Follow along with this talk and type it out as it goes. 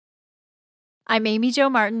I'm Amy Jo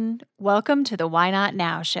Martin. Welcome to the Why Not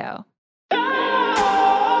Now show.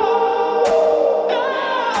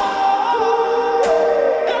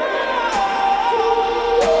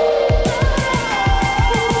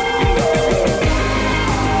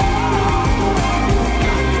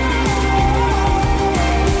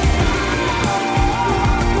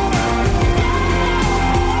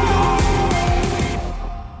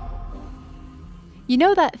 You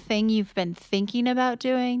know that thing you've been thinking about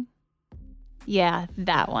doing? Yeah,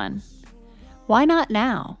 that one. Why not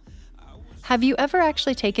now? Have you ever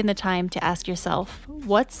actually taken the time to ask yourself,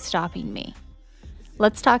 what's stopping me?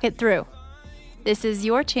 Let's talk it through. This is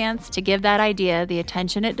your chance to give that idea the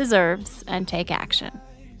attention it deserves and take action.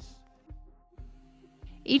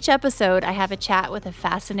 Each episode, I have a chat with a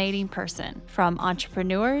fascinating person, from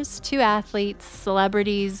entrepreneurs to athletes,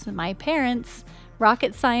 celebrities, my parents,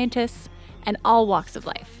 rocket scientists, and all walks of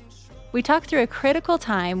life. We talk through a critical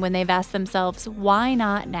time when they've asked themselves, why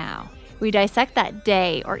not now? We dissect that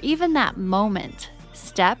day or even that moment,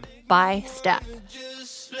 step by step.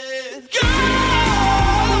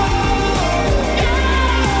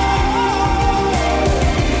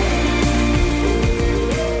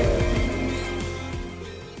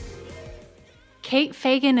 Kate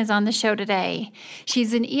Fagan is on the show today.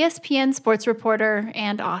 She's an ESPN sports reporter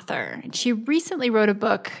and author. She recently wrote a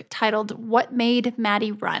book titled What Made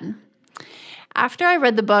Maddie Run. After I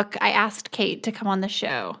read the book, I asked Kate to come on the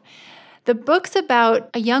show. The book's about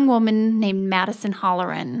a young woman named Madison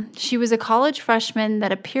Holleran. She was a college freshman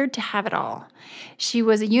that appeared to have it all. She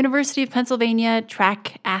was a University of Pennsylvania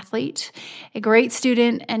track athlete, a great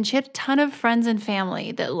student, and she had a ton of friends and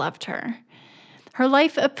family that loved her. Her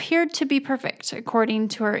life appeared to be perfect, according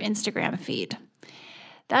to her Instagram feed.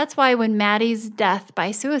 That's why when Maddie's death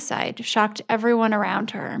by suicide shocked everyone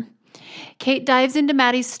around her, Kate dives into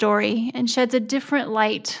Maddie's story and sheds a different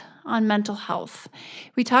light on mental health.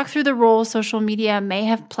 We talk through the role social media may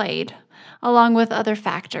have played, along with other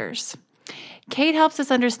factors. Kate helps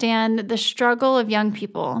us understand the struggle of young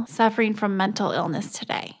people suffering from mental illness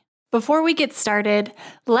today. Before we get started,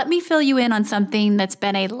 let me fill you in on something that's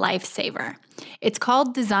been a lifesaver. It's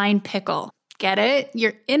called Design Pickle. Get it?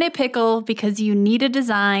 You're in a pickle because you need a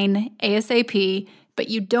design ASAP, but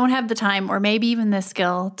you don't have the time or maybe even the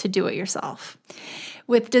skill to do it yourself.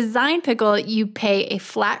 With Design Pickle, you pay a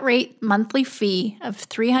flat rate monthly fee of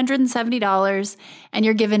 $370, and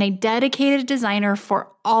you're given a dedicated designer for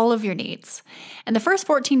all of your needs. And the first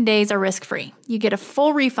 14 days are risk-free. You get a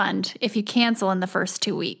full refund if you cancel in the first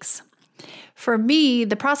 2 weeks. For me,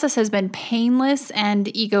 the process has been painless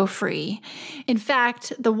and ego-free. In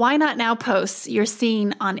fact, the Why Not Now posts you're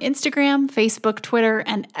seeing on Instagram, Facebook, Twitter,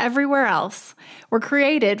 and everywhere else were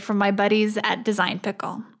created from my buddies at Design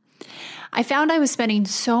Pickle. I found I was spending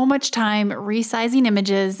so much time resizing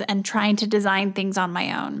images and trying to design things on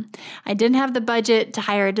my own. I didn't have the budget to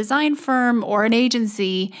hire a design firm or an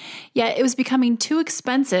agency, yet it was becoming too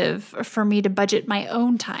expensive for me to budget my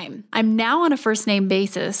own time. I'm now on a first-name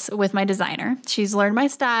basis with my designer. She's learned my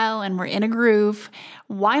style and we're in a groove.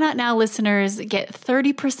 Why Not Now listeners get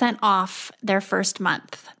 30% off their first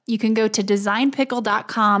month. You can go to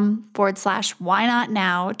designpickle.com/why not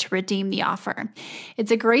now to redeem the offer.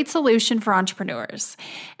 It's a great solution for entrepreneurs.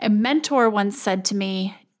 A mentor once said to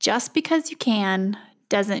me, just because you can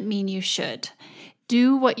doesn't mean you should.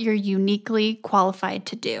 Do what you're uniquely qualified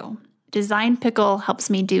to do. Design Pickle helps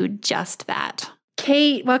me do just that.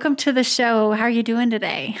 Kate, welcome to the show. How are you doing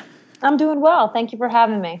today? I'm doing well. Thank you for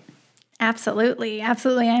having me. Absolutely.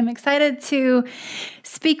 Absolutely. I'm excited to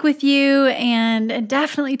speak with you and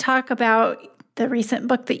definitely talk about the recent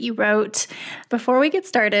book that you wrote. Before we get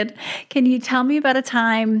started, can you tell me about a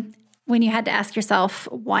time when you had to ask yourself,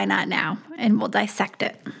 why not now? And we'll dissect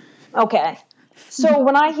it. Okay. So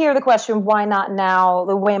when I hear the question, why not now,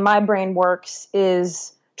 the way my brain works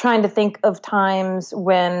is trying to think of times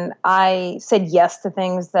when I said yes to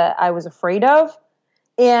things that I was afraid of.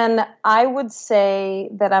 And I would say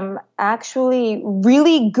that I'm actually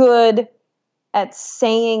really good at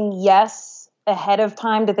saying yes ahead of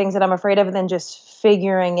time to things that I'm afraid of and then just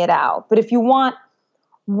figuring it out. But if you want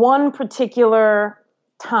one particular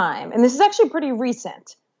time, and this is actually pretty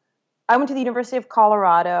recent, I went to the University of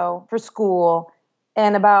Colorado for school,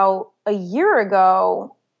 and about a year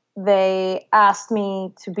ago, they asked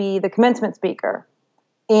me to be the commencement speaker.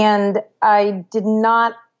 And I did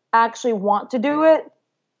not actually want to do it,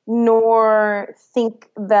 nor think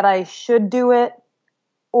that I should do it,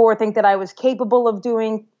 or think that I was capable of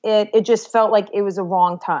doing it. It just felt like it was a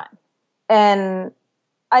wrong time. And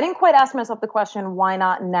I didn't quite ask myself the question, why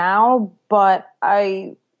not now? But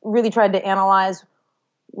I really tried to analyze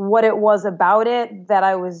what it was about it that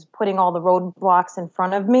I was putting all the roadblocks in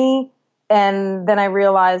front of me. And then I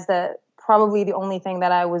realized that probably the only thing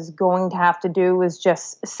that I was going to have to do was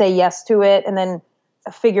just say yes to it and then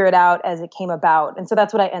figure it out as it came about. And so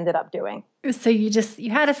that's what I ended up doing. So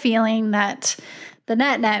you had a feeling that the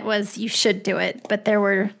net was you should do it, but there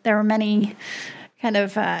were many kind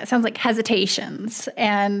of it sounds like hesitations,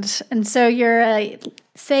 and so you're a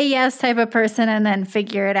say yes type of person and then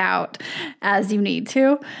figure it out as you need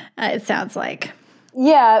to. It sounds like.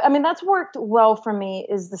 Yeah, I mean that's worked well for me,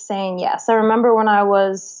 is the saying yes. I remember when I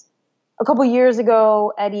was a couple years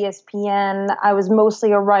ago at ESPN, I was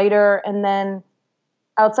mostly a writer, and then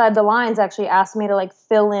Outside the Lines actually asked me to like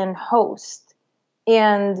fill in host.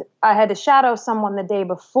 And I had to shadow someone the day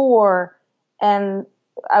before, and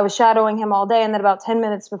I was shadowing him all day. And then about 10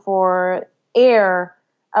 minutes before air,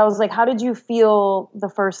 I was like, how did you feel the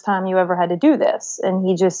first time you ever had to do this? And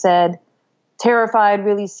he just said, terrified,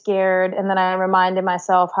 really scared. And then I reminded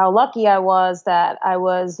myself how lucky I was that I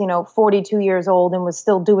was, 42 years old and was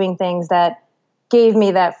still doing things that gave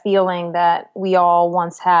me that feeling that we all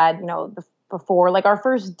once had, before like our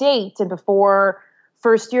first date and before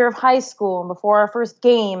first year of high school and before our first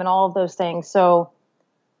game and all of those things. So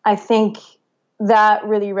I think that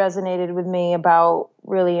really resonated with me about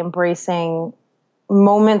really embracing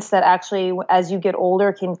moments that actually, as you get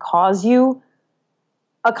older, can cause you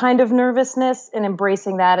a kind of nervousness, and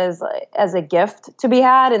embracing that as a gift to be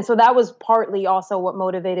had. And so that was partly also what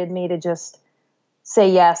motivated me to just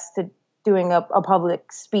say yes to doing a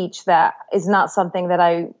public speech that is not something that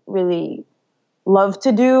I really love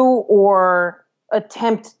to do or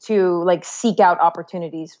attempt to like seek out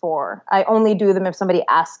opportunities for. I only do them if somebody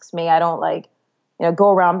asks me. I don't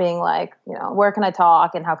go around being like, where can I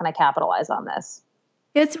talk and how can I capitalize on this?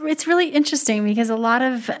 It's really interesting because a lot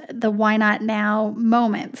of the why not now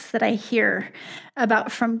moments that I hear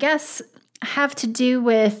about from guests have to do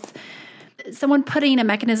with someone putting a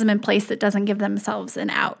mechanism in place that doesn't give themselves an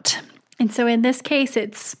out. And so in this case,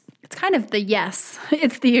 it's kind of the yes,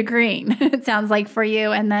 it's the agreeing, it sounds like for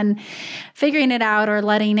you, and then figuring it out or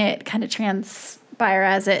letting it kind of transpire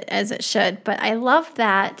as it should. But I love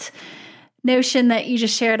that notion that you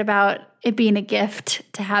just shared about it being a gift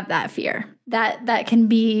to have that fear, that can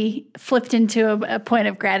be flipped into a point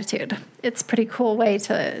of gratitude. It's a pretty cool way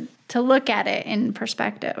to look at it in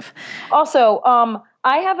perspective. Also,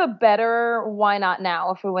 I have a better why not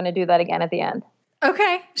now if we want to do that again at the end.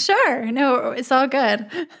 Okay, sure. No, it's all good.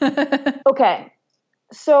 Okay.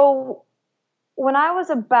 So when I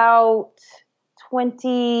was about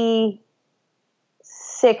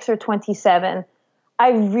 26 or 27, I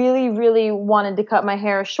really, really wanted to cut my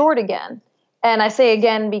hair short again. And I say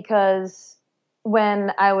again because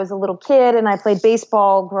when I was a little kid and I played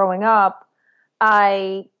baseball growing up,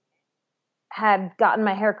 I had gotten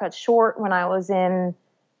my hair cut short when I was in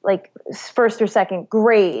like first or second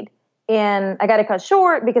grade. And I got it cut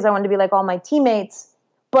short because I wanted to be like all my teammates.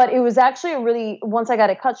 But it was actually once I got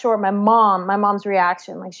it cut short, my mom's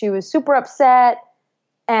reaction, like she was super upset.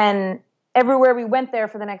 And everywhere we went there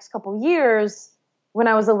for the next couple of years, when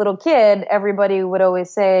I was a little kid, everybody would always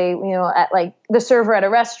say, at like the server at a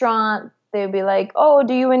restaurant, they'd be like, oh,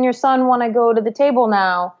 do you and your son want to go to the table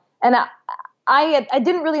now? And I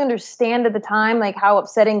didn't really understand at the time, like how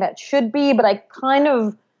upsetting that should be, but I kind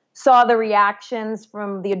of saw the reactions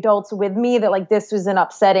from the adults with me that like this was an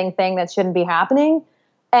upsetting thing that shouldn't be happening.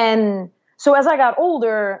 And so as I got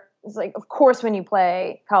older, it's like, of course, when you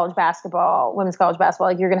play college basketball, women's college basketball,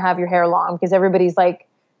 like you're going to have your hair long because everybody's like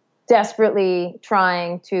desperately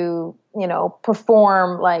trying to,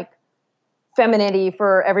 perform like femininity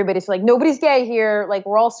for everybody. So like nobody's gay here. Like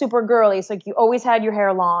we're all super girly. So like you always had your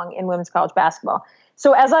hair long in women's college basketball.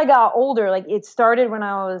 So as I got older, like it started when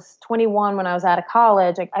I was 21, when I was out of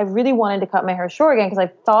college, like I really wanted to cut my hair short again because I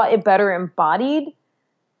thought it better embodied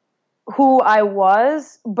who I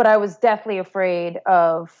was, but I was deathly afraid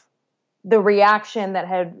of the reaction that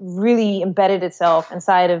had really embedded itself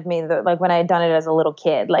inside of me, like when I had done it as a little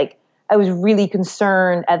kid. Like I was really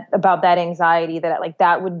concerned about that anxiety that like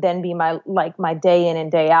that would then be my day in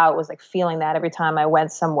and day out, was like feeling that every time I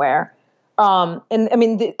went somewhere. And I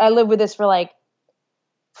mean, I lived with this for like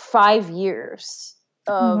 5 years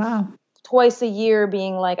of twice a year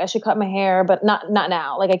being like, I should cut my hair, but not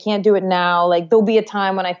now. Like I can't do it now. Like there'll be a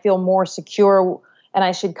time when I feel more secure and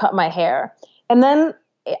I should cut my hair. And then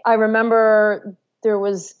I remember there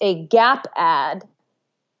was a Gap ad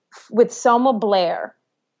with Selma Blair,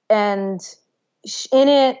 and in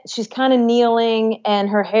it, she's kind of kneeling and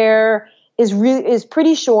her hair is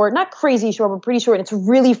pretty short, not crazy short, but pretty short. And it's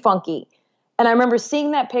really funky. And I remember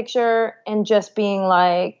seeing that picture and just being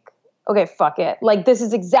like, okay, fuck it. Like, this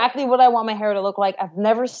is exactly what I want my hair to look like. I've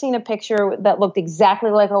never seen a picture that looked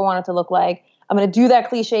exactly like I want it to look like. I'm going to do that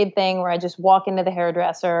cliched thing where I just walk into the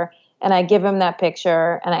hairdresser and I give him that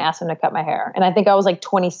picture and I ask him to cut my hair. And I think I was like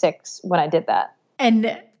 26 when I did that.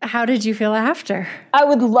 And how did you feel after? I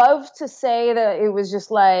would love to say that it was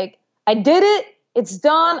just like, I did it. It's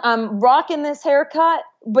done. I'm rocking this haircut.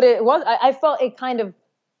 But I felt a kind of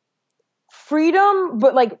freedom,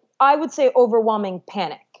 but like, I would say overwhelming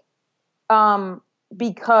panic.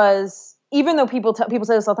 Because even though people say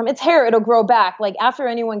this all the time, it's hair, it'll grow back. Like, after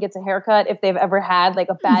anyone gets a haircut, if they've ever had like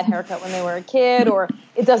a bad haircut when they were a kid, or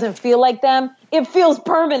it doesn't feel like them, it feels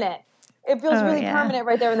permanent. It feels really permanent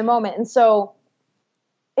right there in the moment. And so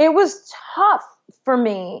it was tough for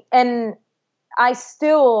me. And I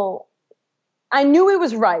knew it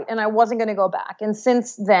was right and I wasn't going to go back. And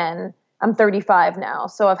since then, I'm 35 now.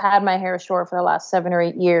 So I've had my hair short for the last 7 or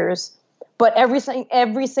 8 years. But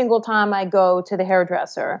every single time I go to the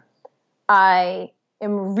hairdresser, I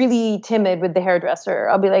am really timid with the hairdresser.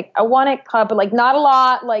 I'll be like, I want it cut, but like not a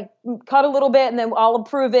lot, like cut a little bit and then I'll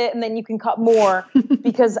approve it and then you can cut more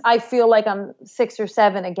because I feel like I'm 6 or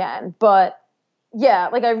 7 again. But yeah,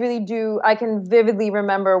 like I really do. I can vividly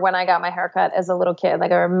remember when I got my haircut as a little kid.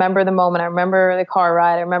 Like I remember the moment. I remember the car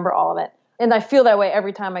ride. I remember all of it. And I feel that way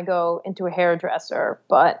every time I go into a hairdresser.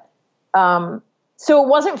 But so it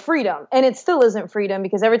wasn't freedom. And it still isn't freedom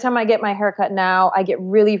because every time I get my haircut now, I get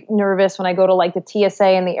really nervous when I go to like the TSA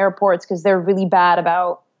and the airports because they're really bad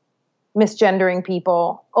about misgendering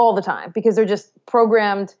people all the time because they're just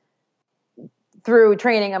programmed through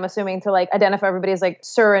training, I'm assuming, to like identify everybody as like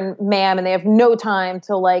sir and ma'am, and they have no time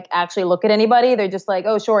to like actually look at anybody. They're just like,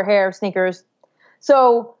 oh, short hair, sneakers.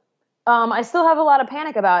 So I still have a lot of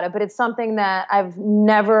panic about it, but it's something that I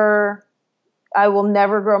will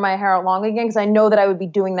never grow my hair out long again because I know that I would be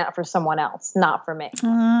doing that for someone else, not for me.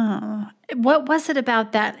 Oh. What was it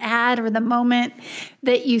about that ad or the moment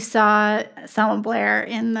that you saw Selma Blair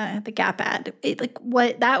in the Gap ad?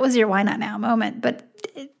 That was your why not now moment, but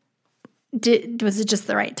was it just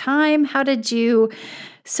the right time? How did you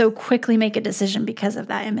so quickly make a decision because of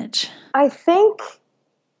that image? I think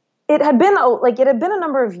it had been a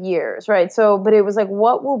number of years, right? So, but it was like,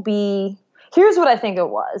 here's what I think it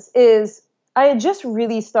is I had just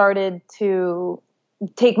really started to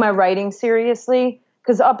take my writing seriously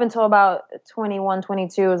because up until about 21,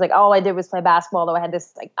 22, it was like all I did was play basketball, though I had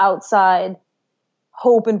this like outside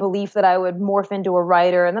hope and belief that I would morph into a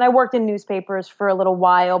writer. And then I worked in newspapers for a little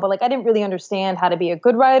while, but like I didn't really understand how to be a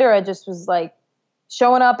good writer. I just was like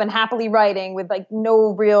showing up and happily writing with like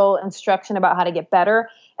no real instruction about how to get better.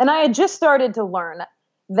 And I had just started to learn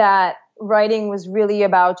that writing was really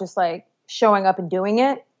about just like showing up and doing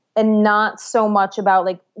it and not so much about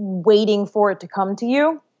like waiting for it to come to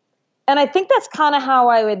you. And I think that's kind of how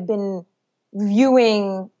I had been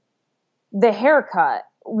viewing the haircut,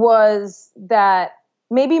 was that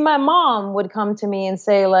maybe my mom would come to me and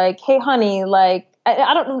say like, hey, honey, like,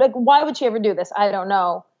 I don't like, why would she ever do this? I don't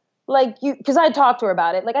know. Like because I talked to her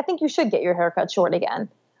about it. Like, I think you should get your hair cut short again.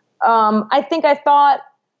 I think I thought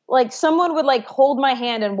like someone would like hold my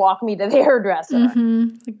hand and walk me to the hairdresser.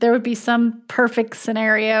 Mm-hmm. Like there would be some perfect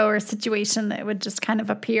scenario or situation that would just kind of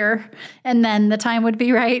appear and then the time would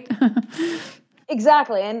be right.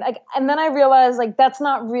 Exactly. And then I realized like, that's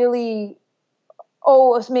not really,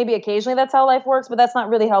 maybe occasionally that's how life works, but that's not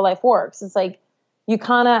really how life works. It's like, you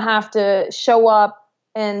kind of have to show up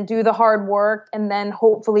and do the hard work and then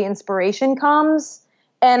hopefully inspiration comes.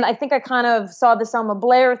 And I think I kind of saw the Selma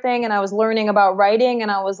Blair thing and I was learning about writing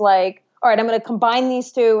and I was like, all right, I'm going to combine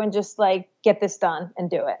these two and just like get this done and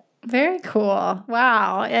do it. Very cool.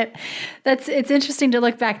 Wow. It's interesting to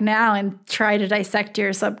look back now and try to dissect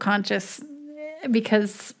your subconscious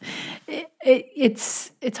because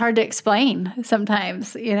it's hard to explain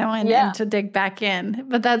sometimes, and to dig back in.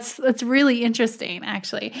 But that's really interesting,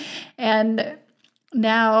 actually. And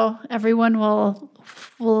now everyone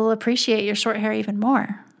will appreciate your short hair even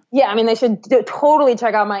more. Yeah, I mean, they should totally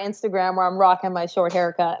check out my Instagram where I'm rocking my short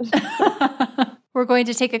haircut. We're going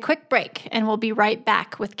to take a quick break, and we'll be right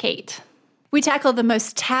back with Kate. We tackle the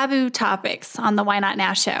most taboo topics on the Why Not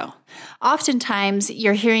Now show. Oftentimes,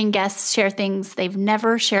 you're hearing guests share things they've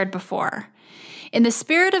never shared before. In the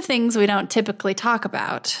spirit of things we don't typically talk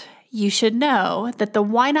about, you should know that the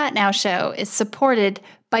Why Not Now show is supported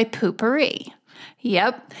by Poo-Pourri.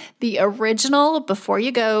 Yep, the original before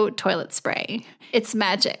you go toilet spray. It's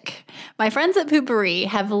magic. My friends at Poo-Pourri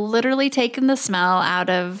have literally taken the smell out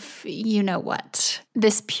of you-know-what.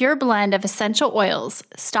 This pure blend of essential oils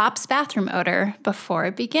stops bathroom odor before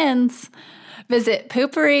it begins. Visit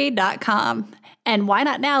poopourri.com, and Why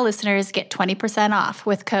Not Now listeners get 20% off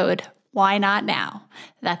with code Why not now?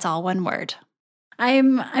 That's all one word.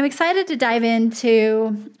 I'm excited to dive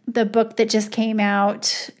into the book that just came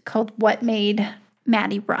out called What Made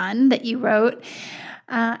Maddie Run that you wrote.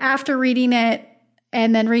 After reading it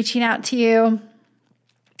and then reaching out to you,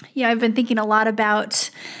 I've been thinking a lot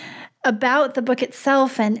about the book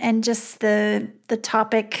itself and just the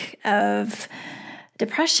topic of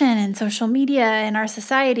depression and social media in our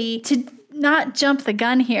society. To not jump the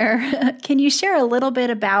gun here, can you share a little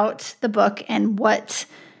bit about the book and what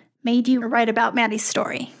made you write about Maddie's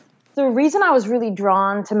story? The reason I was really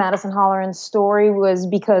drawn to Madison Holleran's story was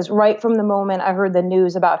because right from the moment I heard the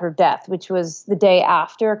news about her death, which was the day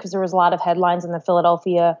after, because there was a lot of headlines in the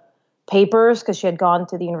Philadelphia papers because she had gone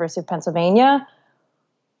to the University of Pennsylvania.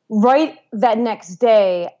 Right that next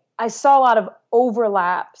day, I saw a lot of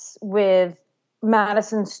overlaps with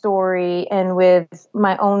Madison's story and with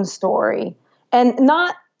my own story. And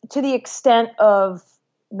not to the extent of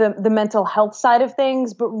the mental health side of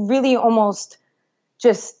things, but really almost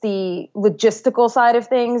just the logistical side of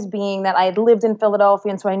things, being that I had lived in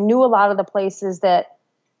Philadelphia, and so I knew a lot of the places that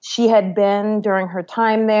she had been during her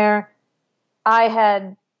time there. I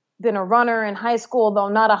had been a runner in high school, though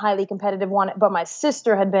not a highly competitive one, but my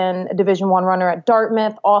sister had been a Division I runner at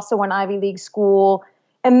Dartmouth, also an Ivy League school.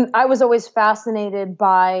 And I was always fascinated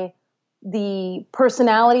by the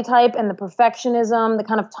personality type and the perfectionism, the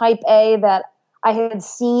kind of type A that I had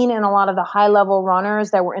seen in a lot of the high-level runners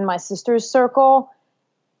that were in my sister's circle,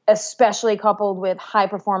 especially coupled with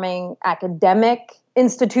high-performing academic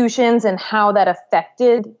institutions and how that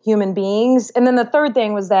affected human beings. And then the third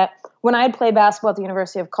thing was that when I had played basketball at the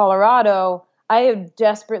University of Colorado, I had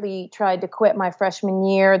desperately tried to quit my freshman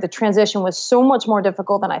year. The transition was so much more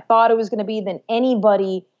difficult than I thought it was going to be, than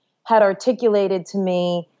anybody had articulated to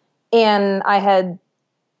me. And I had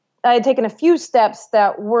taken a few steps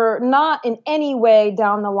that were not in any way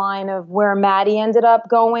down the line of where Maddie ended up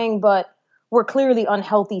going, but were clearly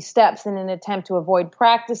unhealthy steps in an attempt to avoid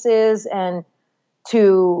practices and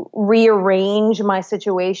to rearrange my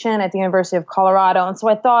situation at the University of Colorado. And so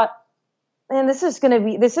I thought, man, this is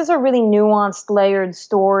a really nuanced, layered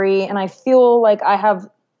story. And I feel like I have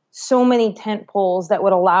so many tent poles that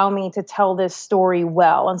would allow me to tell this story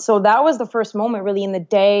well. And so that was the first moment really in the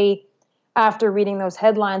day after reading those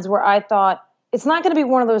headlines where I thought, it's not going to be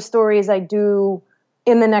one of those stories I do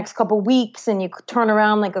in the next couple weeks and you turn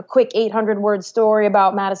around like a quick 800-word story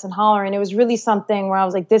about Madison Holler. And it was really something where I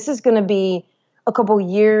was like, this is going to be a couple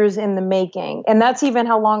years in the making. And that's even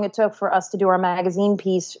how long it took for us to do our magazine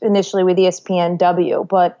piece initially with ESPN.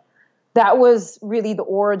 But that was really the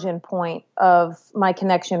origin point of my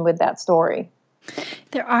connection with that story.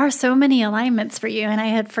 There are so many alignments for you, and I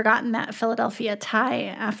had forgotten that Philadelphia tie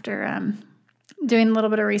after doing a little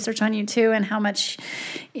bit of research on you too, and how much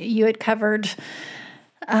you had covered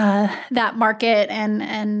that market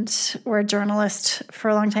and were a journalist for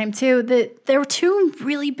a long time too. There were two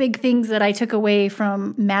really big things that I took away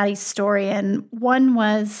from Maddie's story, and one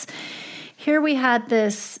was here we had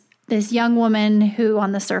this young woman who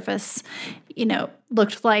on the surface,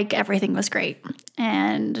 looked like everything was great.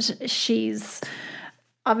 And she's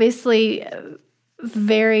obviously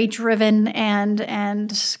very driven and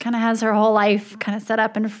kind of has her whole life kind of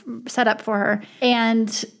set up for her.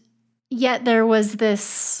 And yet there was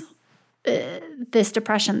this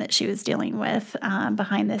depression that she was dealing with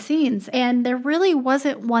behind the scenes. And there really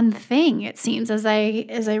wasn't one thing, it seems, as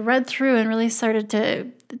I read through and really started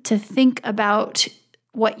to think about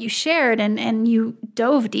what you shared and you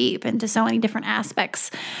dove deep into so many different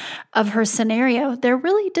aspects of her scenario. There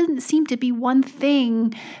really didn't seem to be one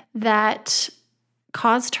thing that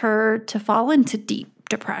caused her to fall into deep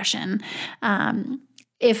depression. And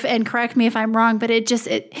correct me if I'm wrong, but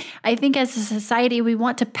I think as a society, we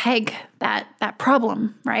want to peg that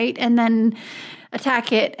problem, right? And then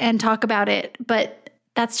attack it and talk about it. But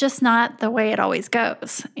that's just not the way it always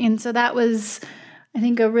goes. And so that was, I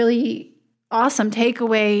think, a really awesome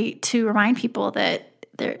takeaway to remind people that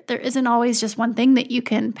there isn't always just one thing that you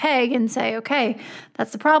can peg and say, okay,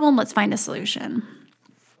 that's the problem, let's find a solution.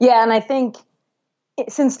 Yeah, and I think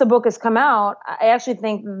since the book has come out, I actually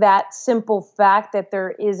think that simple fact that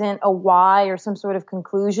there isn't a why or some sort of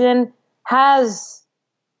conclusion has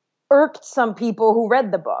irked some people who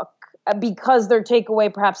read the book because their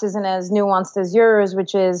takeaway perhaps isn't as nuanced as yours,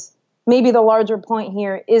 which is maybe the larger point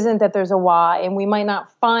here isn't that there's a why, and we might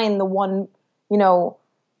not find the one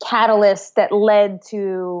catalyst that led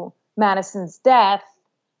to Madison's death.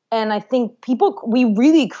 And I think we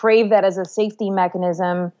really crave that as a safety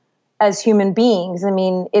mechanism as human beings. I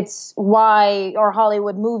mean, it's why our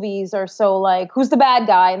Hollywood movies are so like, who's the bad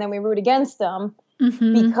guy? And then we root against them.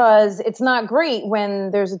 because it's not great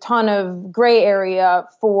when there's a ton of gray area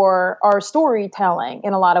for our storytelling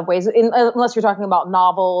in a lot of ways, unless you're talking about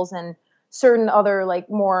novels and certain other like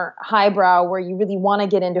more highbrow where you really want to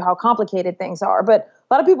get into how complicated things are. But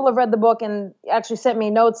a lot of people have read the book and actually sent me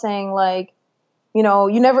notes saying like, you know,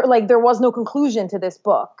 you never, like, there was no conclusion to this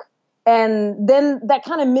book. And then that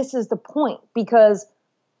kind of misses the point, because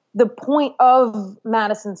the point of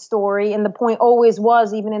Madison's story, and the point always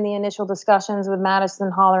was, even in the initial discussions with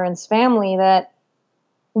Madison Holleran's family, that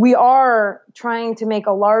we are trying to make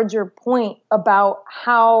a larger point about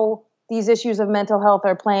how these issues of mental health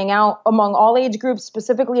are playing out among all age groups,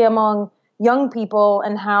 specifically among young people,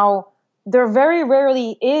 and how there very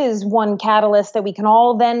rarely is one catalyst that we can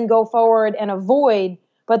all then go forward and avoid,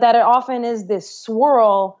 but that it often is this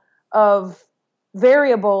swirl of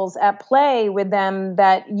variables at play with them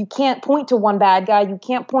that you can't point to one bad guy, you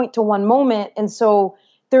can't point to one moment. And so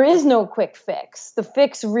there is no quick fix. The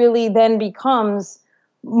fix really then becomes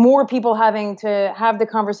more people having to have the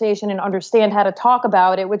conversation and understand how to talk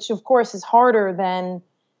about it, which of course is harder than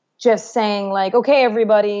just saying like, okay,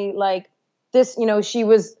 everybody, like this, you know, she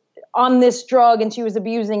was on this drug and she was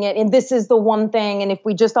abusing it, and this is the one thing, and if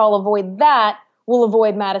we just all avoid that, we'll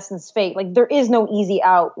avoid Madison's fate. Like, there is no easy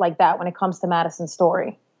out like that when it comes to Madison's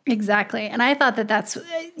story. Exactly. And I thought that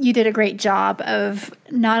you did a great job of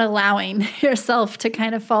not allowing yourself to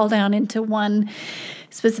kind of fall down into one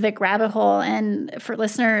specific rabbit hole. And for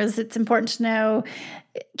listeners, it's important to know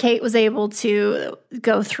Kate was able to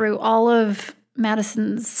go through all of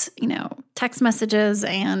Madison's, you know, text messages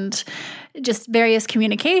and just various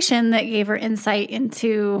communication that gave her insight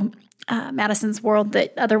into Madison's world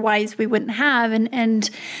that otherwise we wouldn't have. And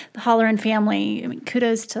the Holleran family, I mean,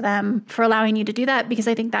 kudos to them for allowing you to do that, because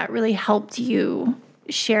I think that really helped you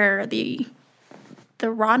share the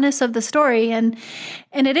rawness of the story. And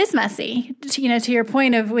it is messy, you know, to your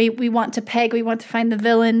point of we want to find the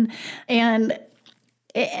villain. And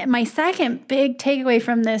my second big takeaway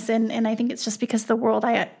from this, and I think it's just because the world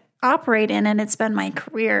I operate in, and it's been my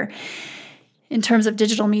career in terms of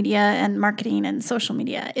digital media and marketing and social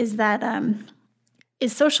media, is that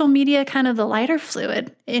is social media kind of the lighter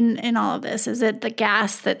fluid in all of this? Is it the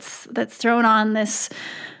gas that's thrown on this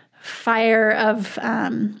fire of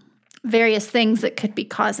various things that could be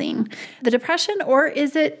causing the depression, or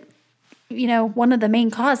is it, you know, one of the main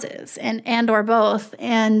causes, and or both?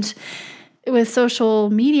 And with social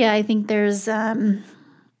media, I think there's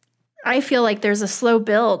I feel like there's a slow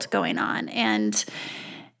build going on, and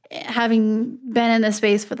having been in this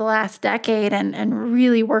space for the last decade and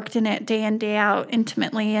really worked in it day in, day out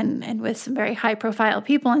intimately and with some very high profile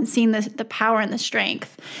people, and seen the power and the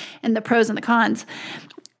strength and the pros and the cons,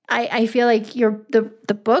 I feel like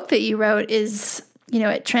the book that you wrote is, you know,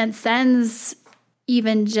 it transcends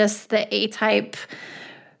even just the A-type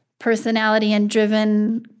personality and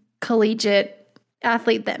driven collegiate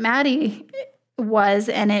athlete that Maddie was,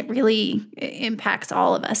 and it really impacts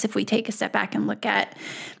all of us if we take a step back and look at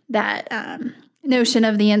that notion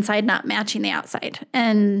of the inside not matching the outside,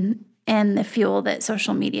 and the fuel that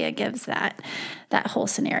social media gives that whole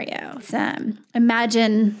scenario. So,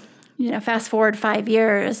 imagine, you know, fast forward 5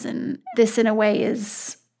 years, and this in a way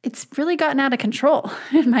it's really gotten out of control,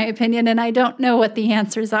 in my opinion, and I don't know what the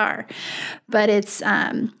answers are, but it's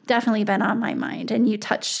definitely been on my mind. And you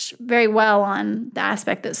touched very well on the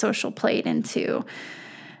aspect that social played into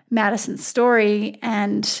Madison's story,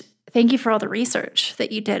 and thank you for all the research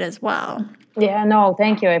that you did as well. Yeah, no,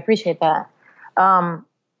 thank you. I appreciate that.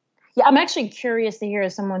 Yeah, I'm actually curious to hear,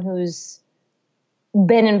 as someone who's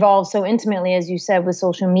been involved so intimately, as you said, with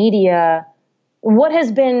social media, what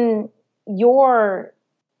has been your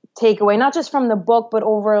takeaway, not just from the book, but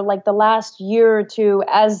over like the last year or two,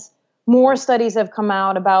 as more studies have come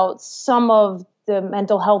out about some of the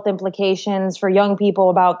mental health implications for young people,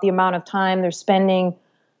 about the amount of time they're spending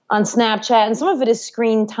on Snapchat, and some of it is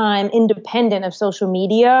screen time independent of social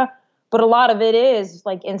media, but a lot of it is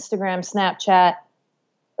like Instagram, Snapchat.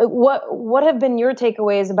 What have been your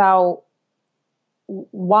takeaways about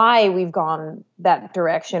why we've gone that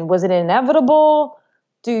direction? Was it inevitable?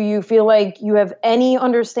 Do you feel like you have any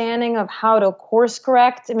understanding of how to course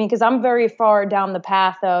correct? I mean, because I'm very far down the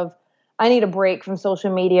path of, I need a break from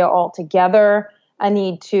social media altogether. I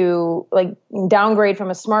need to like downgrade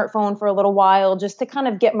from a smartphone for a little while, just to kind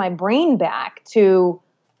of get my brain back to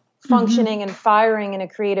functioning and firing in a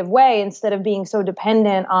creative way, instead of being so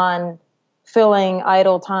dependent on filling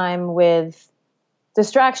idle time with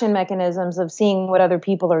distraction mechanisms of seeing what other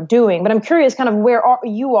people are doing. But I'm curious kind of where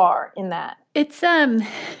you are in that. It's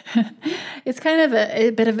it's kind of a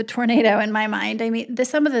bit of a tornado in my mind. I mean,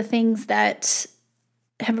 some of the things that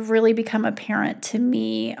have really become apparent to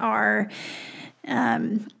me are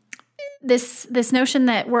this notion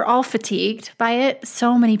that we're all fatigued by it.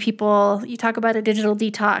 So many people, you talk about a digital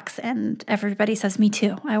detox, and everybody says, "Me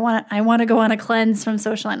too. I want to go on a cleanse from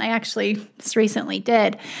social." And I actually just recently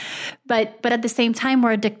did, but at the same time,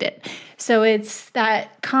 we're addicted. So it's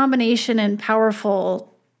that combination and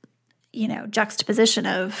powerful, juxtaposition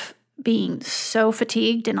of being so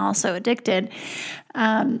fatigued and also addicted.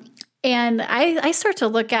 And I start to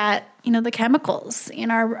look at, the chemicals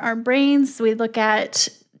in our brains. We look at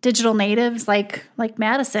digital natives like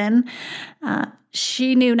Madison.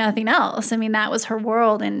 She knew nothing else. I mean, that was her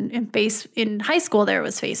world. And in high school, there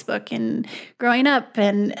was Facebook, and growing up,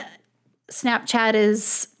 and Snapchat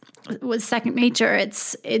was second nature.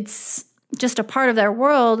 It's just a part of their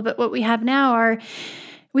world. But what we have now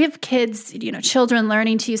we have kids, children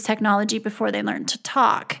learning to use technology before they learn to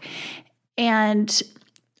talk. And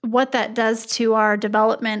what that does to our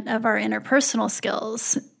development of our interpersonal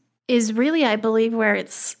skills is really, I believe, where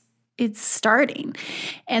it's starting,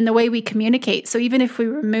 and the way we communicate. So even if we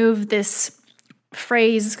remove this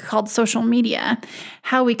phrase called social media,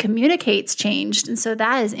 how we communicate's changed. And so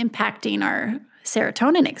that is impacting our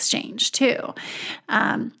serotonin exchange too.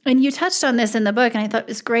 And you touched on this in the book, and I thought it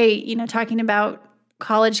was great, talking about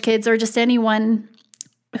college kids or just anyone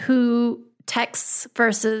who texts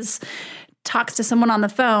versus talks to someone on the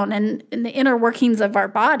phone, and the inner workings of our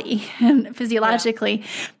body and physiologically,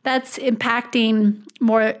 that's impacting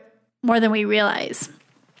more than we realize.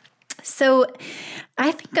 So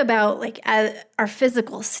I think about our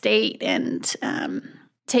physical state, and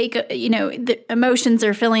take, the emotions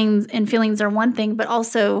or feelings are one thing, but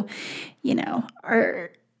also, our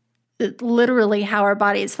literally how our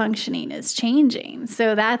body is functioning is changing.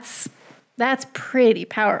 So that's pretty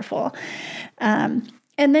powerful.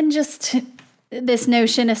 And then just this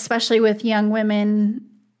notion, especially with young women,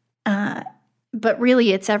 but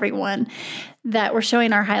really it's everyone, that we're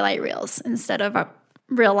showing our highlight reels instead of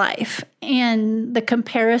real life. And the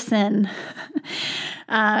comparison,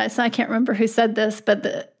 so I can't remember who said this,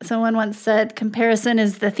 but someone once said, comparison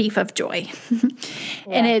is the thief of joy.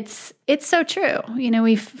 And it's so true.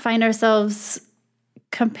 We find ourselves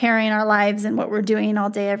comparing our lives and what we're doing all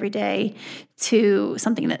day, every day, to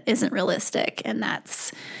something that isn't realistic. And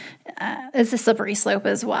it's a slippery slope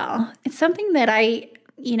as well. It's something that I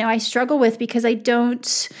struggle with, because I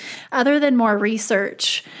don't, other than more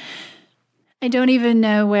research, I don't even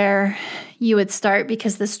know where you would start,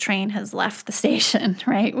 because this train has left the station,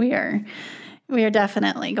 right? We are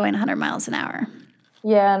definitely going 100 miles an hour.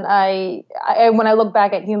 Yeah, and I when I look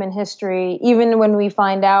back at human history, even when we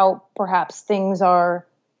find out perhaps things are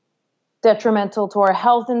detrimental to our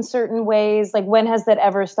health in certain ways, like, when has that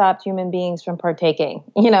ever stopped human beings from partaking?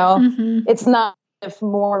 It's not if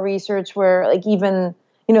more research where, like, even,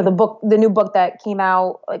 the new book that came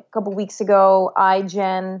out like a couple weeks ago,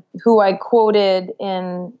 iGen, who I quoted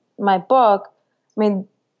in my book,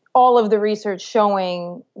 all of the research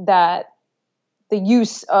showing that the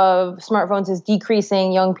use of smartphones is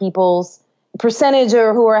decreasing young people's percentage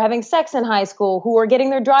or who are having sex in high school, who are getting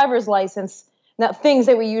their driver's license. Now, things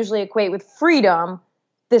that we usually equate with freedom,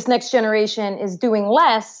 this next generation is doing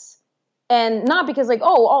less. And not because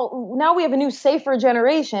now we have a new safer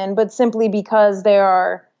generation, but simply because they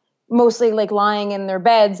are mostly lying in their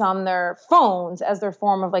beds on their phones as their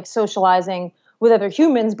form of socializing with other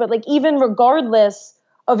humans. But even regardless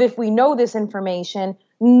of if we know this information,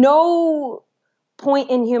 no point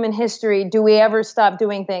in human history do we ever stop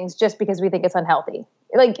doing things just because we think it's unhealthy.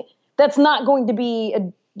 That's not going to be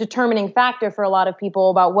a determining factor for a lot of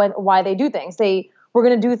people about why they do things. We're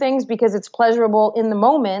going to do things because it's pleasurable in the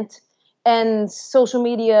moment, and social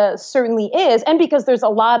media certainly is, and because there's a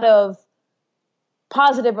lot of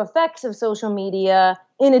positive effects of social media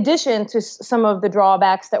in addition to some of the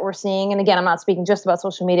drawbacks that we're seeing. And again, I'm not speaking just about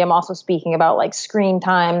social media, I'm also speaking about screen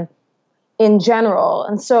time in general.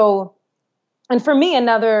 And for me,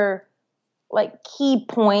 another key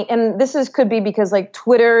point, and could be because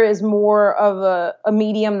Twitter is more of a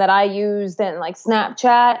medium that I use than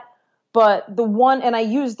Snapchat, but and I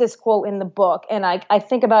use this quote in the book, and I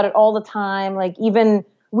think about it all the time. Even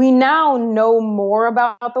we now know more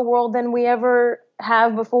about the world than we ever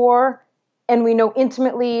have before, and we know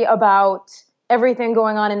intimately about everything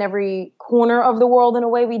going on in every corner of the world in a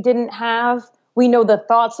way we didn't have. We know the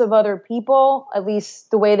thoughts of other people, at least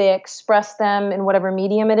the way they express them in whatever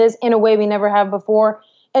medium it is, in a way we never have before.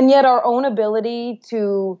 And yet our own ability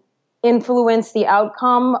to influence the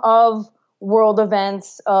outcome of world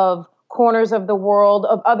events, of corners of the world,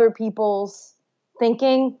 of other people's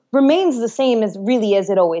thinking remains the same as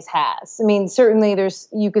it always has. Certainly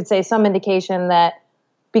you could say some indication that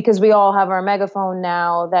because we all have our megaphone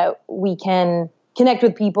now that we can connect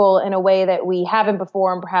with people in a way that we haven't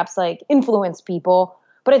before and perhaps like influence people.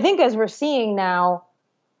 But I think as we're seeing now,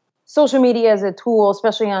 social media as a tool,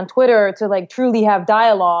 especially on Twitter, to like truly have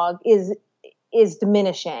dialogue is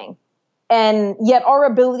diminishing. And yet our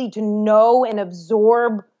ability to know and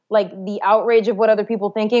absorb like the outrage of what other people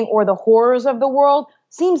are thinking or the horrors of the world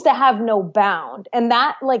seems to have no bound. And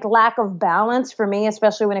that like lack of balance for me,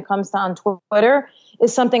 especially when it comes to on Twitter,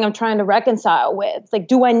 is something I'm trying to reconcile with. Like,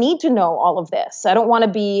 do I need to know all of this? I don't want to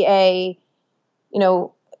be a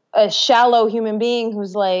shallow human being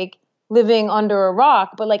who's like living under a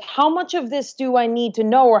rock, but like, how much of this do I need to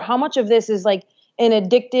know? Or how much of this is like an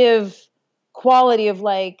addictive quality of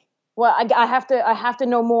like, well, I have to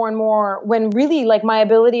know more and more, when really like my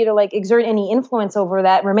ability to like exert any influence over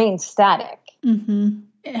that remains static. Mm-hmm.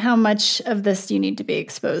 How much of this do you need to be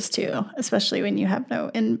exposed to, especially when you have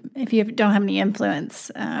if you don't have any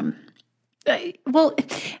influence? Well,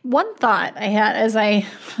 one thought I had as I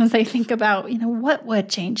think about, what would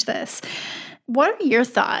change this? What are your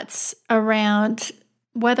thoughts around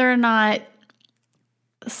whether or not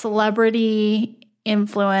celebrity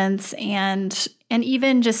influence and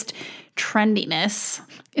even just trendiness,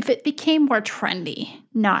 if it became more trendy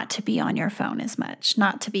not to be on your phone as much,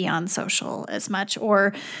 not to be on social as much,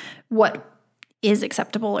 or what is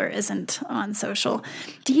acceptable or isn't on social,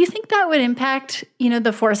 do you think that would impact,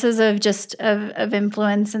 the forces of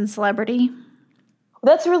influence and celebrity?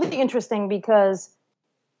 That's really interesting because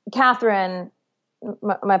Catherine,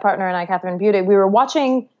 my partner and I, Catherine Budig, we were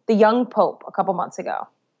watching The Young Pope a couple months ago,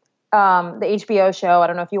 the HBO show. I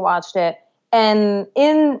don't know if you watched it. And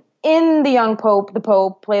in The Young Pope, the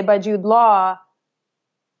Pope, played by Jude Law,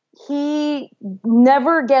 he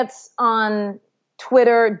never gets on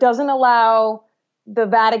Twitter, doesn't allow the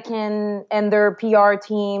Vatican and their PR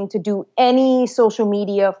team to do any social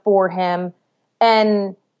media for him.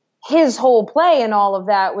 And his whole play in all of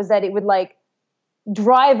that was that it would like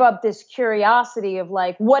drive up this curiosity of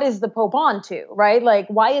like, what is the Pope on to, right? Like,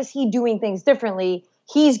 why is he doing things differently?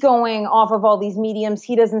 He's going off of all these mediums.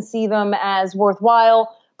 He doesn't see them as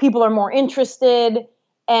worthwhile. People are more interested.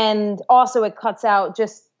 And also it cuts out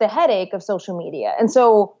just the headache of social media. And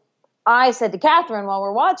so I said to Catherine while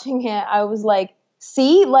we're watching it, I was like,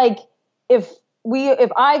 see, like if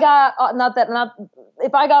I got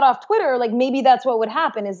off Twitter, like maybe that's what would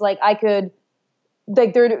happen is like I could,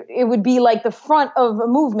 like it would be like the front of a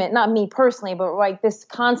movement, not me personally, but like this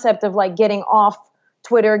concept of like getting off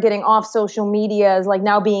Twitter, getting off social media is like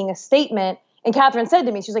now being a statement. And Catherine said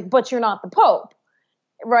to me, she's like, but you're not the Pope,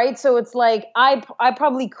 right? So it's like, I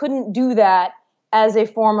probably couldn't do that as a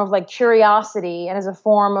form of like curiosity and as a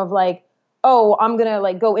form of like, oh, I'm going to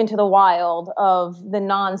like go into the wild of the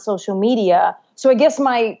non-social media. So I guess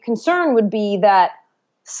my concern would be that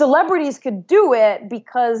celebrities could do it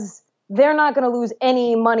because they're not going to lose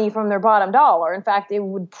any money from their bottom dollar. In fact, it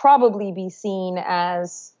would probably be seen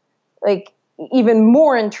as like even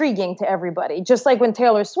more intriguing to everybody. Just like when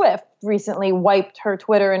Taylor Swift recently wiped her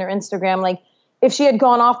Twitter and her Instagram, like if she had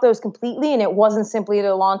gone off those completely and it wasn't simply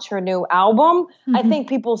to launch her new album, I think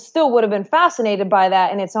people still would have been fascinated by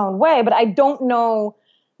that in its own way. But I don't know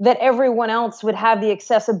that everyone else would have the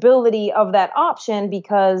accessibility of that option,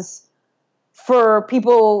 because for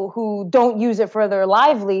people who don't use it for their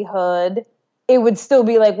livelihood, it would still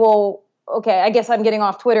be like, well, okay, I guess I'm getting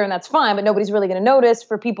off Twitter and that's fine, but nobody's really going to notice.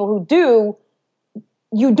 For people who do,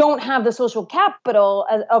 you don't have the social capital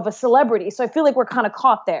of a celebrity. So I feel like we're kind of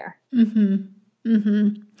caught there.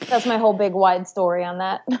 That's my whole big wide story on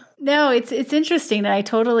that. No, it's interesting that I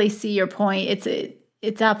totally see your point.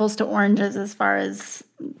 It's apples to oranges as far as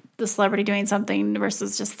the celebrity doing something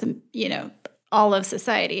versus just the, all of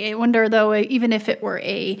society. I wonder though, even if it were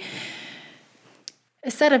a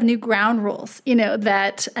set of new ground rules,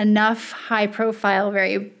 that enough high profile,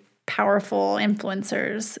 very powerful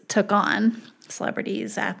influencers took on,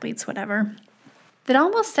 celebrities, athletes, whatever, that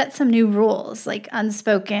almost set some new rules, like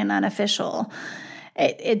unspoken, unofficial.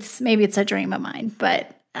 Maybe it's a dream of mine,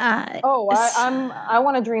 but I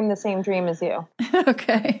want to dream the same dream as you.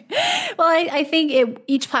 Okay. Well, I think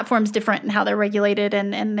each platform is different in how they're regulated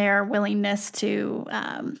and their willingness to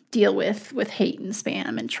deal with hate and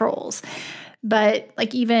spam and trolls. But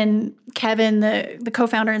like even Kevin, the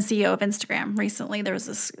co-founder and CEO of Instagram, recently there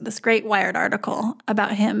was this great Wired article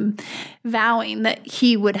about him vowing that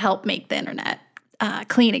he would help make the internet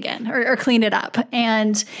clean again or clean it up.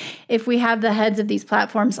 And if we have the heads of these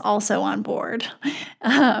platforms also on board,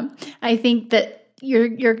 I think that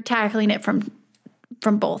you're tackling it from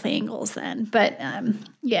both angles then. But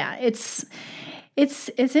yeah, It's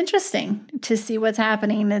interesting to see what's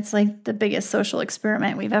happening. It's like the biggest social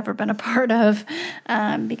experiment we've ever been a part of,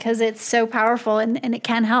 because it's so powerful and it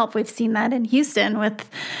can help. We've seen that in Houston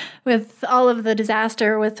with all of the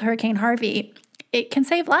disaster with Hurricane Harvey. It can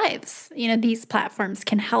save lives. These platforms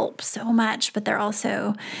can help so much, but they're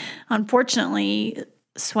also, unfortunately,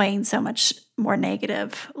 swaying so much more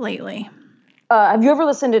negative lately. Have you ever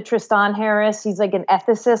listened to Tristan Harris? He's like an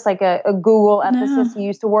ethicist, like a Google ethicist. He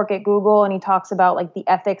used to work at Google, and he talks about like the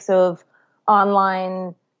ethics of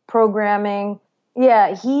online programming.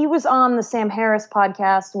 Yeah, he was on the Sam Harris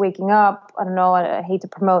podcast, Waking Up. I don't know. I hate to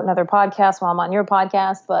promote another podcast while I'm on your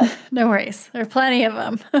podcast, but no worries. There are plenty of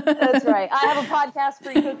them. That's right. I have a podcast,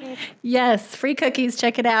 Free Cookies. Yes, Free Cookies.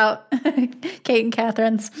 Check it out. Kate and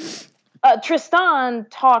Catherine's. Tristan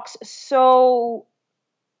talks so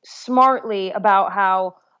smartly about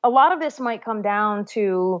how a lot of this might come down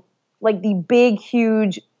to like the big,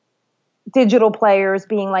 huge digital players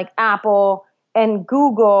being like Apple and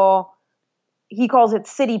Google. He calls it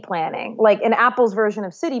city planning. Like an Apple's version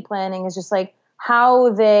of city planning is just like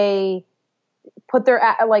how they put their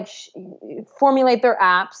formulate their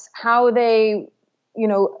apps, how they,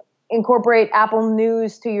 incorporate Apple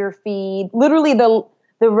News to your feed, literally the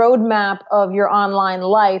roadmap of your online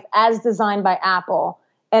life as designed by Apple.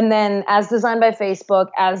 And then as designed by Facebook,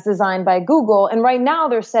 as designed by Google. And right now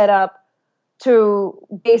they're set up to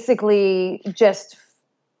basically just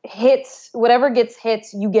hits, whatever gets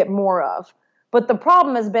hits, you get more of. But the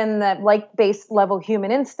problem has been that like base level human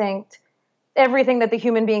instinct, everything that the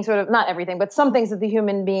human being not everything, but some things that the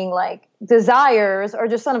human being like desires are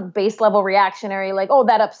just sort of base level reactionary. Like, oh,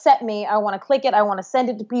 that upset me. I want to click it. I want to send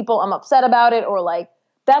it to people. I'm upset about it. Or like,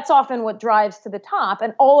 that's often what drives to the top.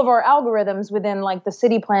 And all of our algorithms within like the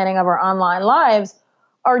city planning of our online lives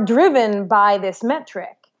are driven by this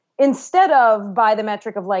metric instead of by the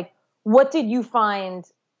metric of like, what did you find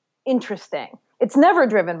interesting? It's never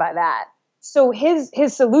driven by that. So his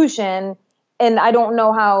solution, and I don't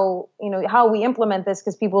know how we implement this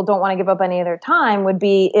because people don't want to give up any of their time, would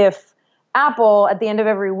be if Apple at the end of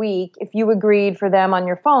every week, if you agreed for them on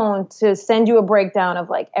your phone to send you a breakdown of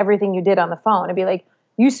like everything you did on the phone, it'd be like,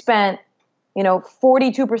 you spent,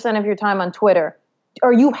 42% of your time on Twitter.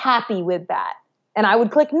 Are you happy with that? And I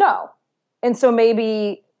would click no. And so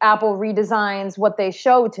maybe Apple redesigns what they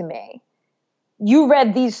show to me. You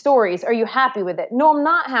read these stories. Are you happy with it? No, I'm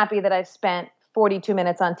not happy that I spent 42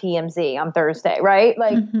 minutes on TMZ on Thursday, right?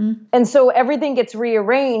 Like, And so everything gets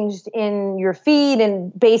rearranged in your feed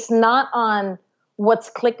and based not on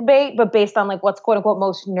what's clickbait, but based on like what's quote unquote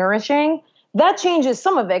most nourishing. That changes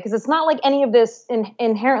some of it because it's not like any of this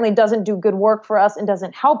inherently doesn't do good work for us and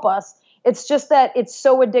doesn't help us. It's just that it's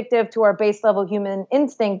so addictive to our base level human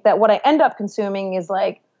instinct that what I end up consuming is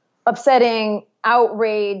like upsetting,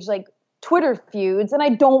 outrage, like Twitter feuds. And I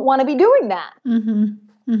don't want to be doing that.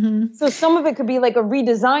 So some of it could be like a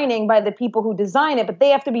redesigning by the people who design it, but they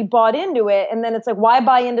have to be bought into it. And then it's like, why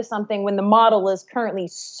buy into something when the model is currently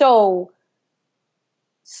so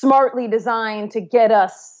smartly designed to get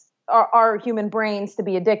us our human brains to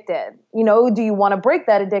be addicted? Do you want to break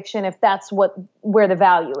that addiction if that's where the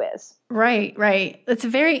value is? Right. It's a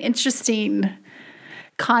very interesting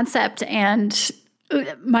concept. And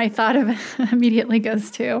my thought of it immediately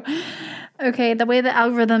goes to, okay, the way the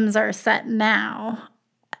algorithms are set now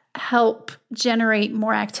help generate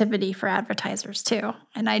more activity for advertisers too.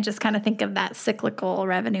 And I just kind of think of that cyclical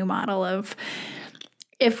revenue model of,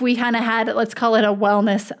 if we kind of had, let's call it a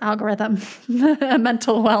wellness algorithm, a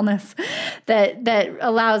mental wellness that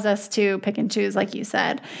allows us to pick and choose, like you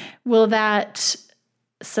said, will that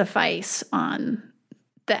suffice on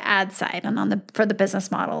the ad side and for the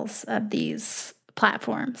business models of these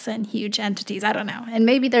platforms and huge entities? I don't know. And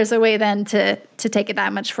maybe there's a way then to take it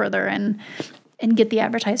that much further and get the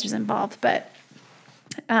advertisers involved. But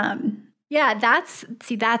yeah,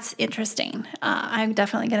 that's interesting. I'm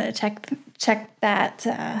definitely going to check that.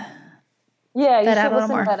 Yeah, you should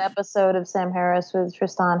listen to that episode of Sam Harris with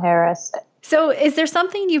Tristan Harris. So is there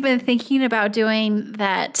something you've been thinking about doing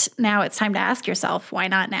that now it's time to ask yourself, why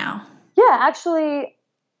not now? Yeah, actually,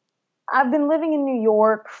 I've been living in New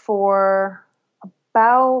York for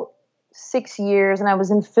about 6 years, and I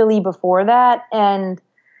was in Philly before that. And,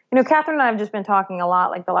 Catherine and I have just been talking a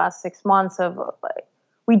lot like the last 6 months of like,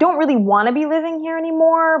 we don't really want to be living here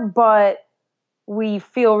anymore, but we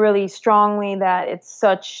feel really strongly that it's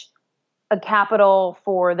such a capital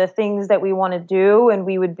for the things that we want to do. And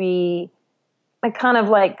we would be like kind of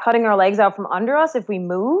like cutting our legs out from under us if we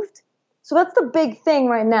moved. So that's the big thing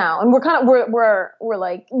right now. And we're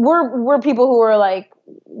people who are like,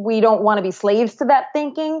 we don't want to be slaves to that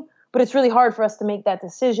thinking, but it's really hard for us to make that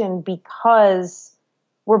decision because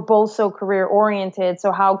we're both so career oriented.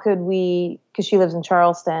 So how could we, because she lives in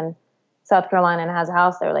Charleston, South Carolina, and has a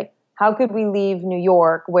house there, like, how could we leave New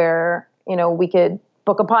York where, we could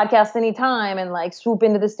book a podcast anytime and like swoop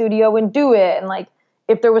into the studio and do it. And like,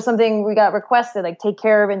 if there was something we got requested, like take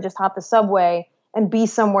care of it and just hop the subway and be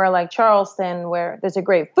somewhere like Charleston where there's a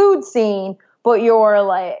great food scene, but you're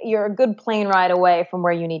a good plane ride away from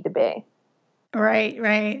where you need to be. Right,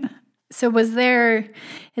 right. So has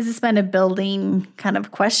this been a building kind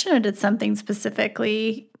of question, or did something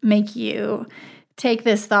specifically make you take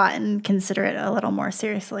this thought and consider it a little more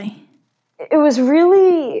seriously? It was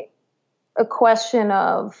really a question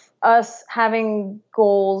of us having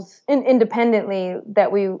goals independently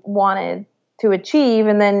that we wanted to achieve.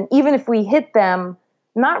 And then even if we hit them,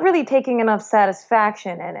 not really taking enough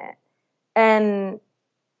satisfaction in it. And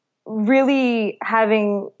really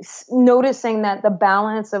noticing that the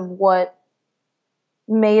balance of what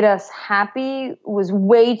made us happy was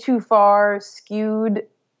way too far skewed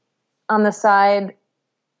on the side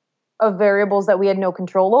of variables that we had no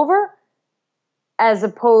control over, as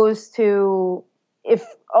opposed to if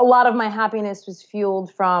a lot of my happiness was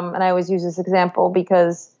fueled from, and I always use this example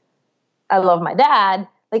because I love my dad,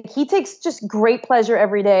 like he takes just great pleasure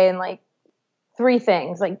every day in like 3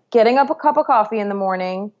 things, like getting up a cup of coffee in the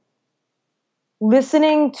morning,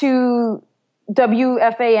 listening to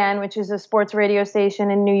WFAN, which is a sports radio station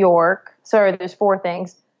in New York. Sorry, there's 4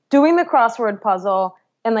 things. Doing the crossword puzzle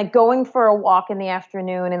and like going for a walk in the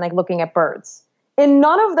afternoon and like looking at birds. In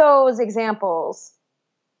none of those examples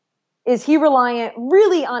is he reliant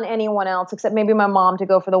really on anyone else except maybe my mom to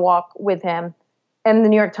go for the walk with him and the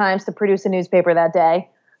New York Times to produce a newspaper that day.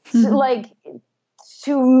 Mm-hmm. So, like,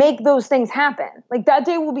 to make those things happen. Like that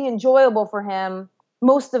day will be enjoyable for him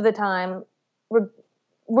most of the time,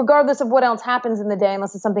 regardless of what else happens in the day,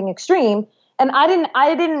 unless it's something extreme. And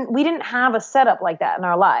we didn't have a setup like that in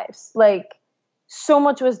our lives. Like so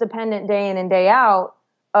much was dependent day in and day out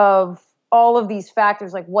of all of these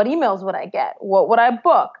factors. Like what emails would I get? What would I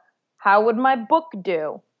book? How would my book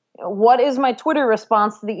do? What is my Twitter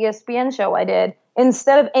response to the ESPN show I did,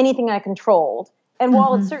 instead of anything I controlled? And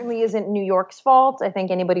while it certainly isn't New York's fault, I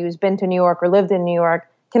think anybody who's been to New York or lived in New York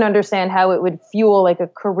can understand how it would fuel like a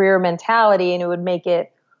career mentality, and it would make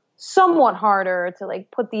it somewhat harder to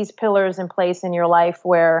like put these pillars in place in your life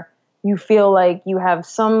where you feel like you have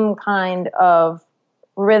some kind of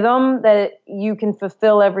rhythm that you can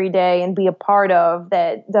fulfill every day and be a part of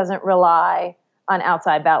that doesn't rely on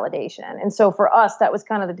outside validation. And so for us, that was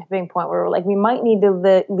kind of the tipping point where we're like, we might need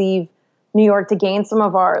to leave New York to gain some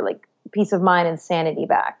of our like peace of mind and sanity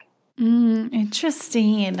back.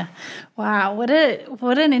 Interesting. Wow. What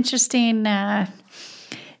an interesting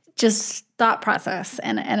just thought process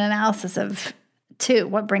and analysis of too,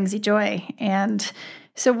 what brings you joy. And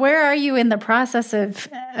so where are you in the process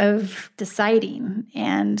of deciding,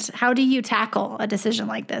 and how do you tackle a decision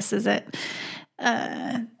like this? Is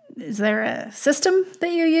there a system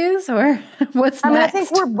that you use, or what's next? I mean, I think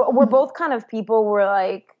we're both kind of people where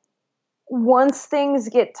like, once things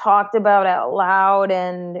get talked about out loud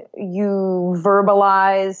and you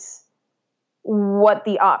verbalize what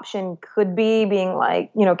the option could be, being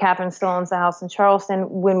like, Catherine still owns the house in Charleston.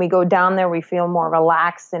 When we go down there, we feel more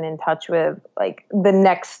relaxed and in touch with like the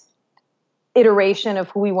next iteration of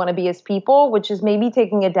who we want to be as people, which is maybe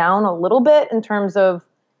taking it down a little bit in terms of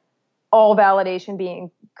all validation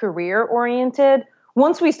being career oriented.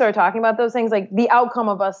 Once we start talking about those things, like the outcome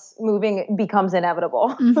of us moving becomes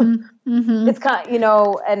inevitable. It's kind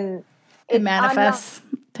of, and it manifests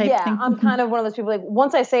type thing. I'm kind of one of those people, like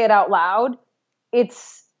once I say it out loud,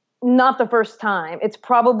 it's not the first time. It's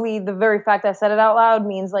probably the very fact I said it out loud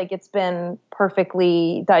means like it's been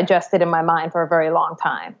perfectly digested in my mind for a very long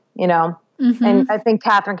time, And I think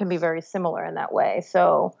Catherine can be very similar in that way.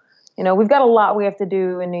 So, we've got a lot we have to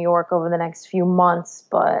do in New York over the next few months,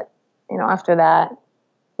 but after that,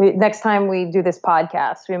 next time we do this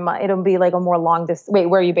podcast, it'll be like a more long distance. Wait,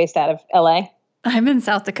 where are you based out of? LA? I'm in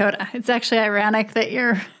South Dakota. It's actually ironic that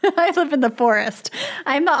I live in the forest.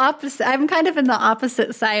 I'm the opposite. I'm kind of in the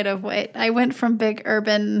opposite side of what I went from big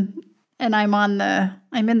urban, and I'm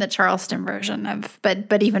in the Charleston version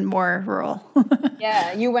but even more rural.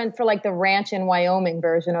 Yeah, you went for like the ranch in Wyoming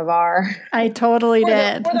version of I totally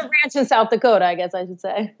did. Or the ranch in South Dakota, I guess I should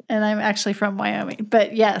say. And I'm actually from Wyoming.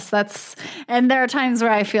 But yes, and there are times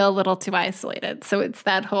where I feel a little too isolated. So it's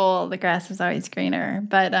that whole, the grass is always greener.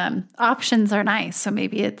 But options are nice. So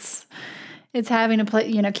maybe it's having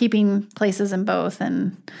keeping places in both,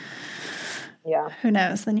 and yeah, who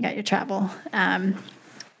knows? Then you got your travel.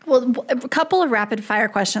 Well, a couple of rapid fire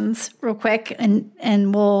questions real quick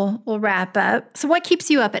and we'll wrap up. So what keeps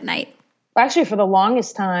you up at night? Actually, for the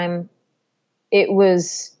longest time, it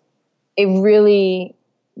was a really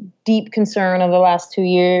deep concern over the last 2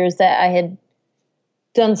 years that I had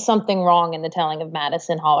done something wrong in the telling of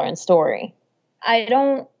Madison Holleran's story. I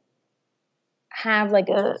don't have like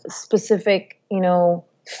a specific,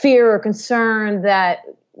 fear or concern that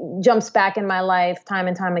jumps back in my life time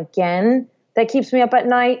and time again that keeps me up at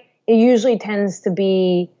night. It usually tends to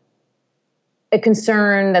be a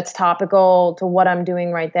concern that's topical to what I'm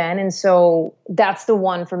doing right then. And so that's the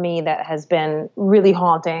one for me that has been really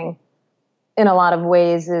haunting in a lot of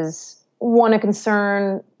ways. Is one, a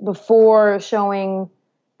concern before showing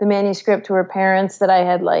the manuscript to her parents that I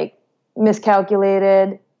had like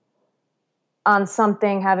miscalculated on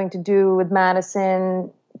something having to do with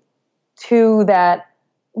Madison. Two, that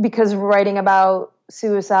because writing about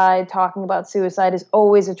suicide, talking about suicide is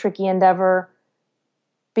always a tricky endeavor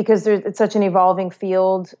because it's such an evolving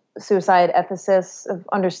field, suicide ethicists, of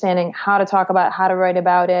understanding how to talk about it, how to write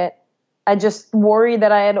about it. I just worried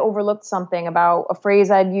that I had overlooked something about a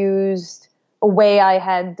phrase I'd used, a way I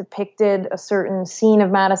had depicted a certain scene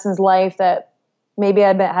of Madison's life that maybe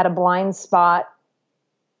I'd had a blind spot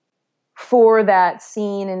for that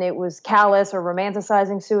scene, and it was callous or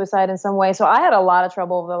romanticizing suicide in some way. So I had a lot of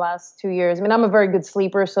trouble over the last 2 years. I mean, I'm a very good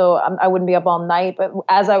sleeper, so I wouldn't be up all night. But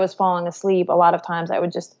as I was falling asleep, a lot of times I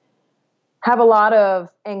would just have a lot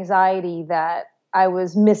of anxiety that I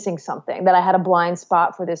was missing something, that I had a blind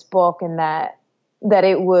spot for this book, and that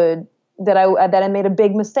I made a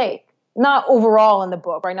big mistake. Not overall in the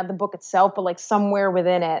book, right? Not the book itself, but like somewhere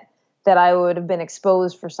within it, that I would have been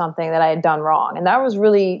exposed for something that I had done wrong. And that was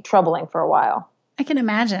really troubling for a while. I can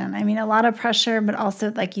imagine. I mean, a lot of pressure, but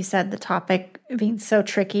also, like you said, the topic being so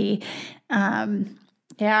tricky.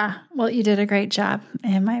 Yeah, well, you did a great job,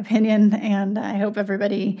 in my opinion. And I hope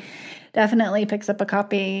everybody definitely picks up a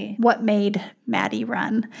copy. What made Maddie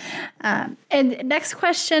run? And next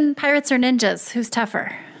question, pirates or ninjas? Who's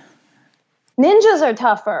tougher? Ninjas are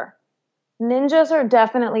tougher. Ninjas are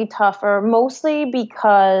definitely tougher, mostly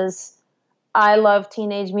because I loved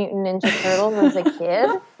Teenage Mutant Ninja Turtles as a kid.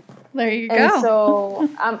 There you go. And so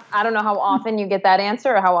I don't know how often you get that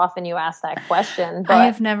answer or how often you ask that question. But I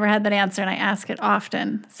have never had that answer, and I ask it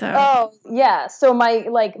often. So yeah. So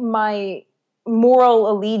my moral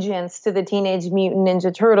allegiance to the Teenage Mutant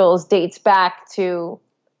Ninja Turtles dates back to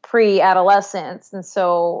pre-adolescence, and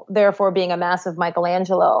so therefore, being a massive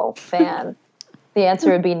Michelangelo fan. The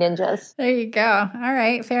answer would be ninjas. There you go. All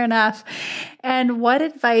right. Fair enough. And what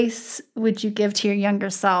advice would you give to your younger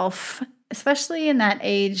self, especially in that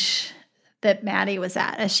age that Maddie was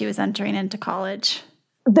at as she was entering into college?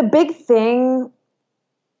 The big thing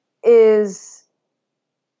is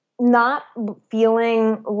not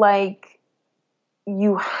feeling like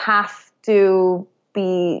you have to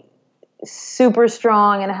be super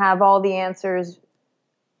strong and have all the answers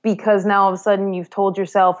because now all of a sudden you've told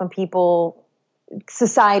yourself and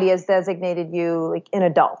society has designated you like an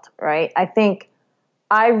adult, right? I think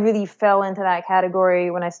I really fell into that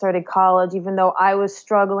category when I started college. Even though I was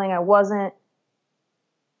struggling, I wasn't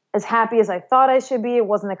as happy as I thought I should be. It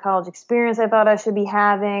wasn't the college experience I thought I should be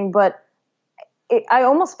having, but I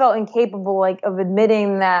almost felt incapable of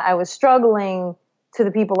admitting that I was struggling to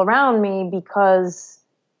the people around me because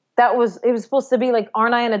it was supposed to be like,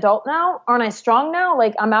 aren't I an adult now? Aren't I strong now?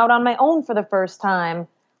 Like, I'm out on my own for the first time.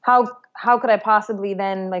 How could I possibly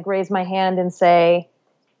then raise my hand and say,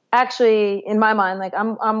 actually, in my mind,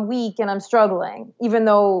 I'm weak and I'm struggling, even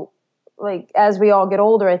though as we all get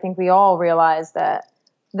older, I think we all realize that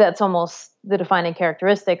that's almost the defining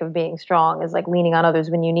characteristic of being strong is leaning on others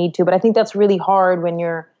when you need to. But I think that's really hard when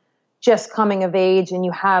you're just coming of age and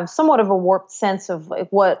you have somewhat of a warped sense of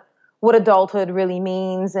what adulthood really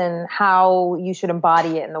means and how you should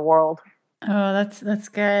embody it in the world. Oh, that's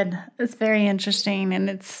good. That's very interesting.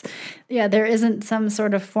 And there isn't some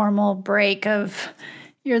sort of formal break of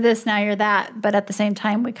you're this, now you're that. But at the same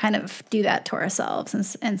time, we kind of do that to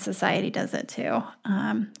ourselves and society does it too.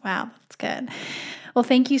 Wow, that's good. Well,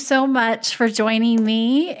 thank you so much for joining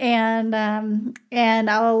me. And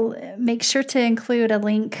I'll make sure to include a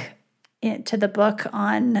link to the book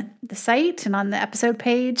on the site and on the episode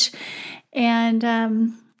page. And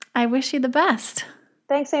I wish you the best.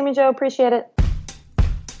 Thanks, Amy Jo. Appreciate it.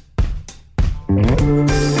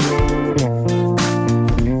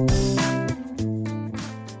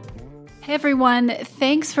 Hey everyone,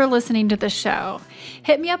 thanks for listening to the show.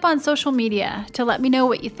 Hit me up on social media to let me know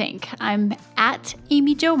what you think. I'm at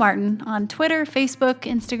Amy Jo Martin on Twitter, Facebook,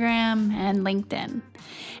 Instagram, and LinkedIn.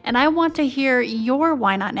 And I want to hear your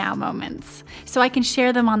Why Not Now moments so I can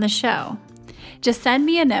share them on the show. Just send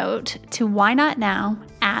me a note to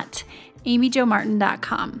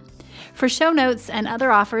whynotnow@amyjomartin.com. For show notes and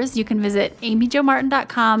other offers, you can visit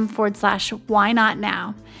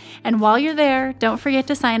amyjomartin.com/whynotnow. And while you're there, don't forget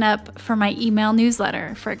to sign up for my email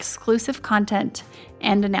newsletter for exclusive content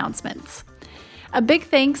and announcements. A big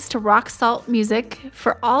thanks to Rock Salt Music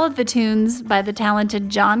for all of the tunes by the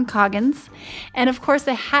talented John Coggins, and of course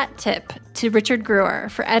a hat tip to Richard Brewer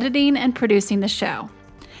for editing and producing the show.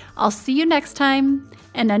 I'll see you next time,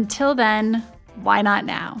 and until then, why not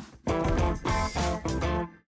now?